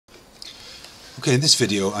Okay, in this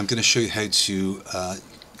video I'm going to show you how to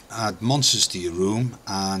add monsters to your room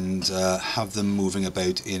and have them moving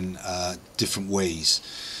about in different ways.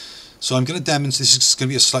 So I'm going to demonstrate. This is going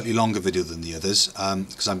to be a slightly longer video than the others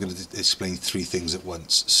because I'm going to explain three things at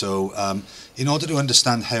once. So in order to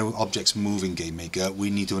understand how objects move in GameMaker, we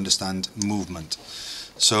need to understand movement.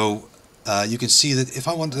 So you can see that if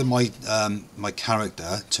I wanted my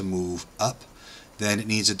character to move up, then it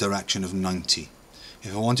needs a direction of 90.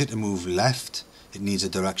 If I want it to move left, it needs a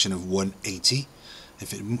direction of 180.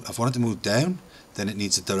 If I want it to move down, then it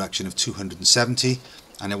needs a direction of 270.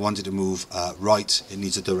 And I want it to move right, it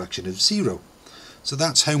needs a direction of 0. So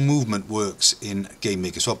that's how movement works in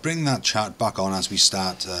GameMaker. So I'll bring that chart back on as we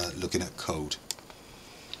start looking at code.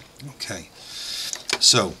 Okay,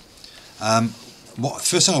 so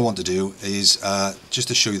first thing I want to do is just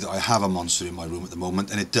to show you that I have a monster in my room at the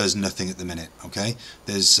moment and it does nothing at the minute. Okay,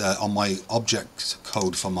 there's on my object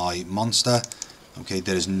code for my monster, okay,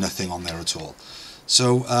 there is nothing on there at all.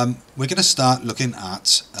 So we're going to start looking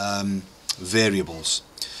at variables.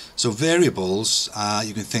 So variables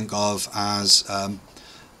you can think of as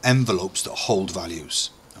envelopes that hold values.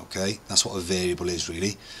 Okay, that's what a variable is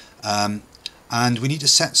really. And we need to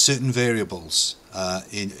set certain variables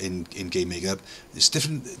in GameMaker. It's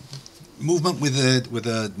different. Movement with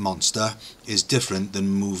a monster is different than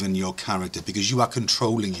moving your character because you are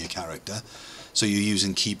controlling your character, so you're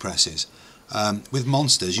using key presses. With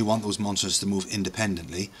monsters, you want those monsters to move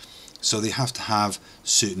independently, so they have to have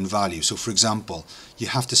certain values. So for example, you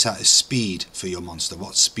have to set a speed for your monster.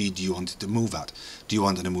 What speed do you want it to move at? Do you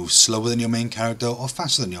want it to move slower than your main character or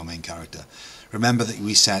faster than your main character? Remember that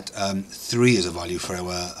we set 3 as a value for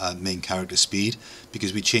our main character speed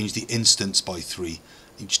because we changed the instance by 3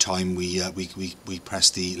 each time we press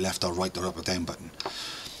the left or right or up or down button.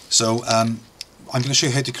 So I'm going to show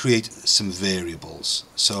you how to create some variables.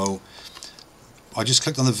 So I just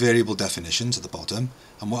clicked on the variable definitions at the bottom,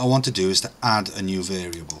 and what I want to do is to add a new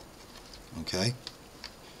variable. Okay.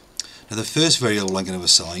 Now the first variable I'm going to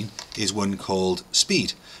assign is one called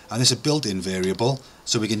speed, and it's a built-in variable,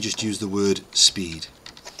 so we can just use the word speed.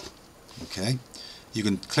 Okay. You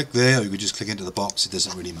can click there, or you can just click into the box. It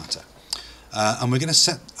doesn't really matter. And we're going to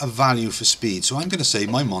set a value for speed. So I'm going to say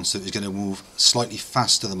my monster is going to move slightly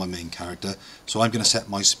faster than my main character, so I'm going to set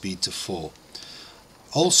my speed to 4.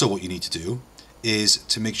 Also, what you need to do is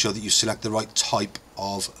to make sure that you select the right type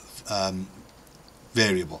of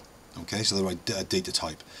variable. Okay, so the right data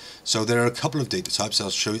type. So there are a couple of data types. I'll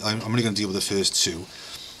show you. I'm only going to deal with the first 2.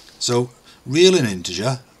 So real and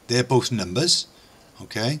integer, they're both numbers.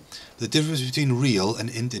 Okay, the difference between real and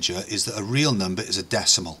integer is that a real number is a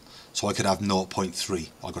decimal. So I could have 0.3,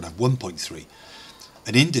 I could have 1.3.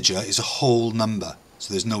 An integer is a whole number,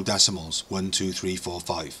 so there's no decimals, 1, 2, 3, 4,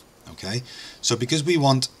 5. Okay, so because we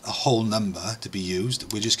want a whole number to be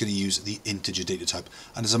used, we're just going to use the integer data type.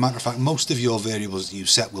 And as a matter of fact, most of your variables that you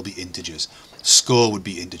set will be integers. Score would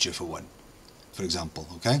be integer for 1, for example.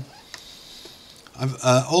 Okay.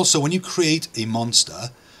 Also, when you create a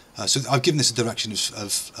monster, so I've given this a direction a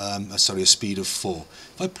speed of 4.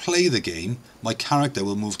 If I play the game, my character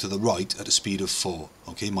will move to the right at a speed of 4.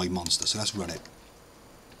 Okay, my monster. So let's run it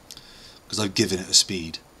because I've given it a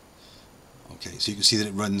speed. Okay, so you can see that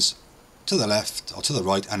it runs to the left or to the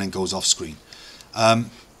right and then goes off screen.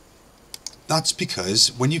 That's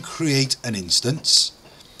because when you create an instance,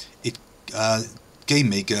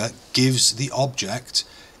 GameMaker gives the object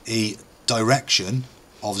a direction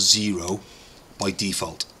of 0 by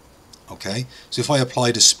default. Okay, so if I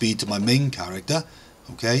applied a speed to my main character,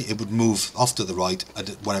 okay, it would move off to the right at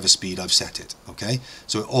whatever speed I've set it. Okay,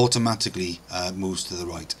 so it automatically moves to the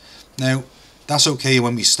right. Now that's okay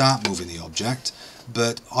when we start moving the object,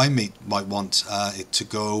 but I might want it to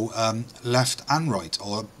go left and right,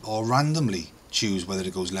 or randomly choose whether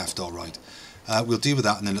it goes left or right. We'll deal with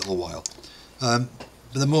that in a little while. But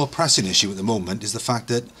the more pressing issue at the moment is the fact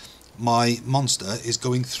that my monster is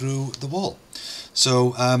going through the wall.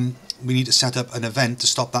 So we need to set up an event to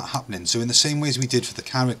stop that happening. So in the same way as we did for the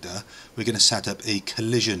character, we're going to set up a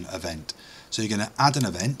collision event. So you're going to add an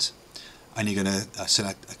event, and you're going to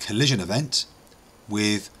select a collision event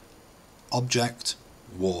with object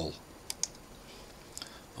wall.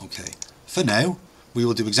 Okay, for now we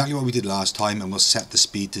will do exactly what we did last time, and we'll set the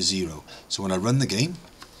speed to 0. So when I run the game,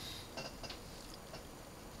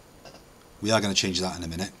 we are going to change that in a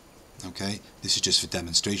minute. Okay, this is just for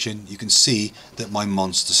demonstration. You can see that my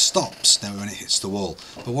monster stops now when it hits the wall,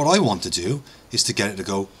 but what I want to do is to get it to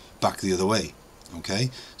go back the other way. Okay,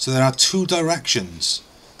 so there are 2 directions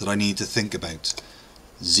that I need to think about: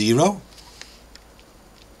 0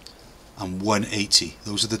 and 180.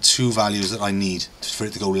 Those are the two values that I need for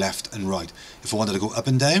it to go left and right. If I wanted to go up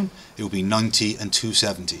and down, it would be 90 and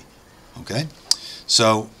 270. Okay,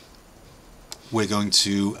 so we're going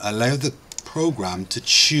to allow the program to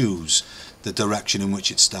choose the direction in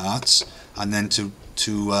which it starts, and then to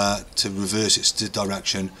reverse its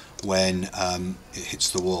direction when it hits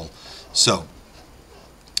the wall. So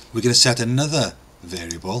we're going to set another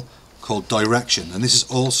variable called direction, and this is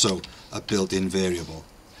also a built-in variable,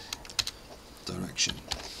 direction.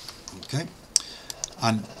 Okay,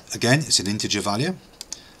 and again it's an integer value,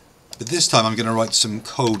 but this time I'm going to write some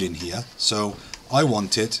code in here. So I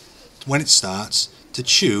want it, when it starts, to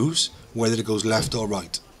choose whether it goes left or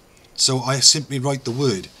right. So I simply write the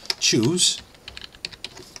word choose.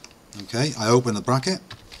 Okay, I open the bracket,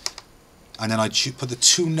 and then I put the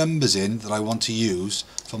two numbers in that I want to use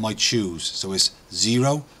for my choose. So it's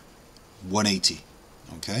 0, 180.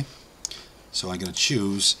 Okay, so I'm going to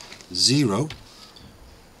choose 0,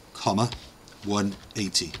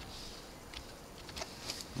 180.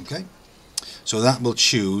 Okay, so that will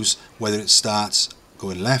choose whether it starts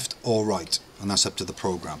going left or right, and that's up to the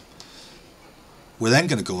program. We're then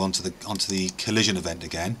going to go onto the collision event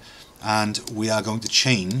again, and we are going to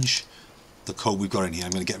change the code we've got in here.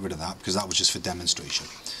 I'm going to get rid of that because that was just for demonstration.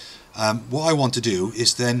 What I want to do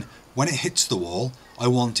is then, when it hits the wall, I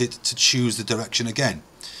want it to choose the direction again.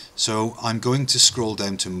 So I'm going to scroll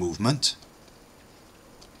down to movement,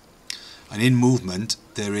 and in movement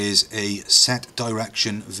there is a set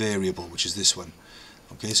direction variable, which is this one.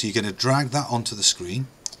 Okay, so you're going to drag that onto the screen,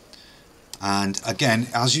 and again,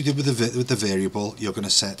 as you did with the variable, you're going to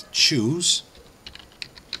set choose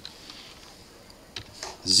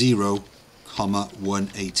 0,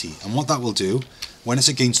 180, and what that will do, when it's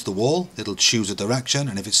against the wall, it'll choose a direction,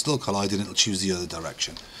 and if it's still colliding, it'll choose the other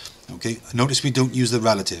direction. Okay, notice we don't use the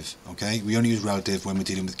relative. Okay, we only use relative when we're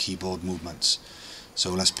dealing with keyboard movements.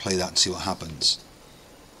 So let's play that and see what happens.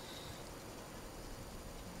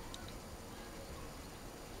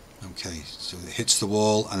 Okay, so it hits the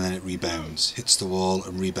wall and then it rebounds, hits the wall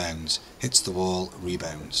and rebounds, hits the wall,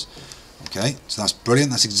 rebounds. Okay, so that's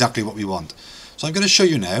brilliant, that's exactly what we want. So I'm going to show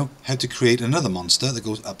you now how to create another monster that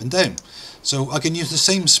goes up and down. So I can use the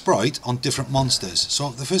same sprite on different monsters. So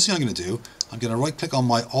the first thing I'm going to do, I'm going to right click on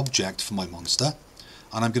my object for my monster,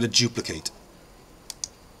 and I'm going to duplicate.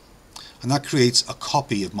 And that creates a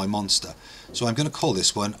copy of my monster. So I'm going to call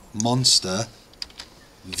this one Monster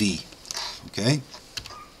V. Okay,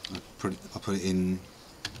 I'll put it in,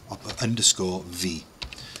 I'll put underscore V.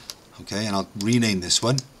 Okay, and I'll rename this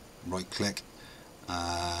one, right click,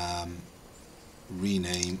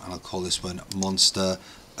 rename, and I'll call this one Monster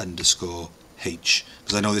underscore H,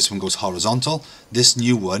 because I know this one goes horizontal. This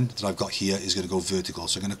new one that I've got here is going to go vertical.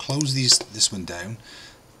 So I'm going to close this one down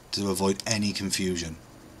to avoid any confusion.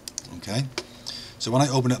 Okay, so when I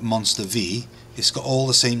open up Monster V, it's got all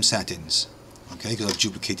the same settings. Okay, because I've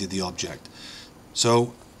duplicated the object.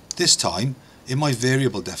 So this time, in my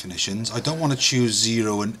variable definitions, I don't want to choose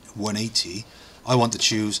 0 and 180. I want to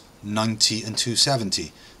choose 90 and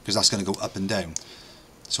 270, because that's going to go up and down.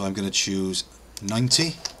 So I'm going to choose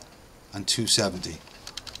 90 and 270.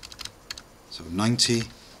 So 90,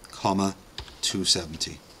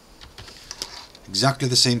 270. Exactly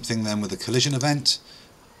the same thing then with the collision event.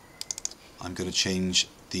 I'm going to change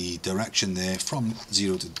the direction there from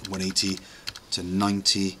 0 to 180 to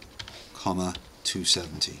 90,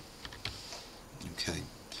 270. Okay.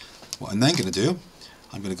 What I'm then going to do,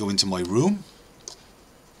 I'm going to go into my room,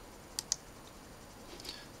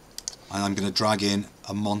 and I'm going to drag in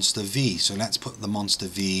a Monster V. So let's put the Monster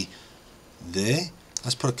V there.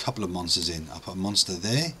 Let's put a couple of monsters in. I'll put a monster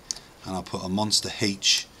there, and I'll put a Monster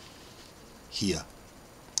H here.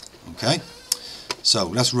 Okay, so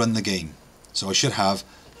let's run the game. So I should have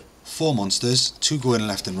 4 monsters, 2 going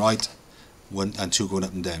left and right, 1 and 2 going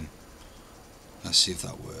up and down. Let's see if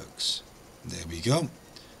that works. There we go.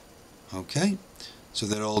 Okay, so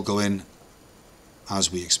they're all going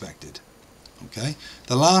as we expected. Okay,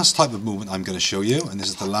 the last type of movement I'm going to show you, and this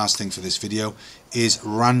is the last thing for this video, is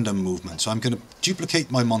random movement. So I'm going to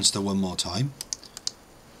duplicate my monster one more time,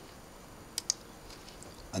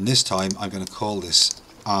 and this time I'm going to call this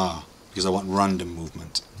R, because I want random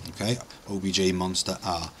movement. Okay, OBJ monster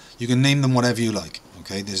R. You can name them whatever you like.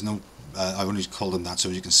 Okay, there's no, I've only called them that so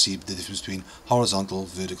you can see the difference between horizontal,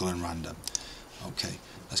 vertical and random. Okay,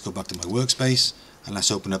 let's go back to my workspace and let's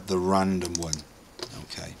open up the random one.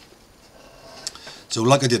 Okay, so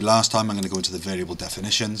like I did last time, I'm going to go into the variable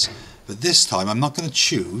definitions, but this time I'm not going to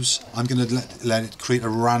choose, I'm going to let it create a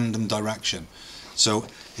random direction. So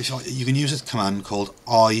if you can use a command called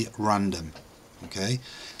irandom. Okay,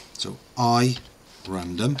 so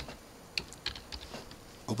irandom,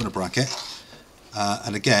 open a bracket,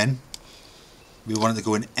 and again we want it to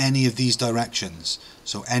go in any of these directions,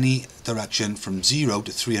 so any direction from 0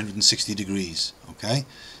 to 360 degrees. Okay,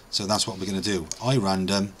 so that's what we're going to do.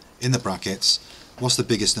 iRandom in the brackets, what's the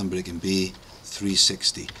biggest number it can be?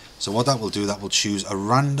 360. So what that will do, that will choose a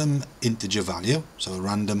random integer value, so a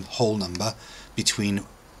random whole number between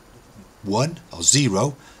 1 or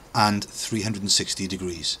 0 and 360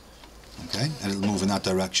 degrees. Okay, and it'll move in that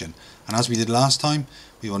direction. And as we did last time,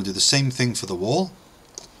 we want to do the same thing for the wall,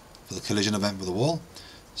 for the collision event with the wall.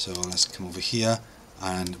 So let's come over here,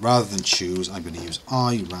 and rather than choose, I'm going to use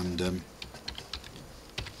iRandom,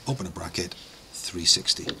 open a bracket,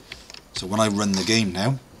 360. So when I run the game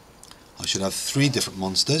now, I should have 3 different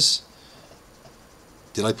monsters.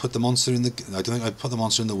 Did I put the monster in the... I don't think I put the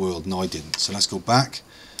monster in the world. No, I didn't. So let's go back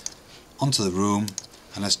onto the room,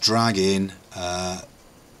 and let's drag in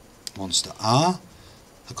monster R.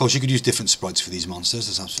 Of course, you could use different sprites for these monsters.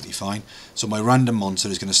 That's absolutely fine. So my random monster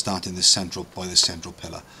is going to start in this central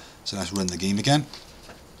pillar. So let's run the game again.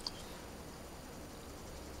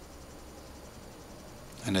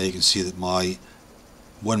 And now you can see that my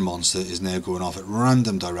one monster is now going off at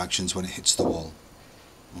random directions when it hits the wall.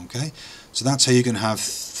 Okay, so that's how you can have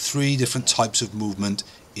 3 different types of movement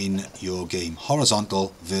in your game: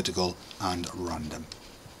 horizontal, vertical and random.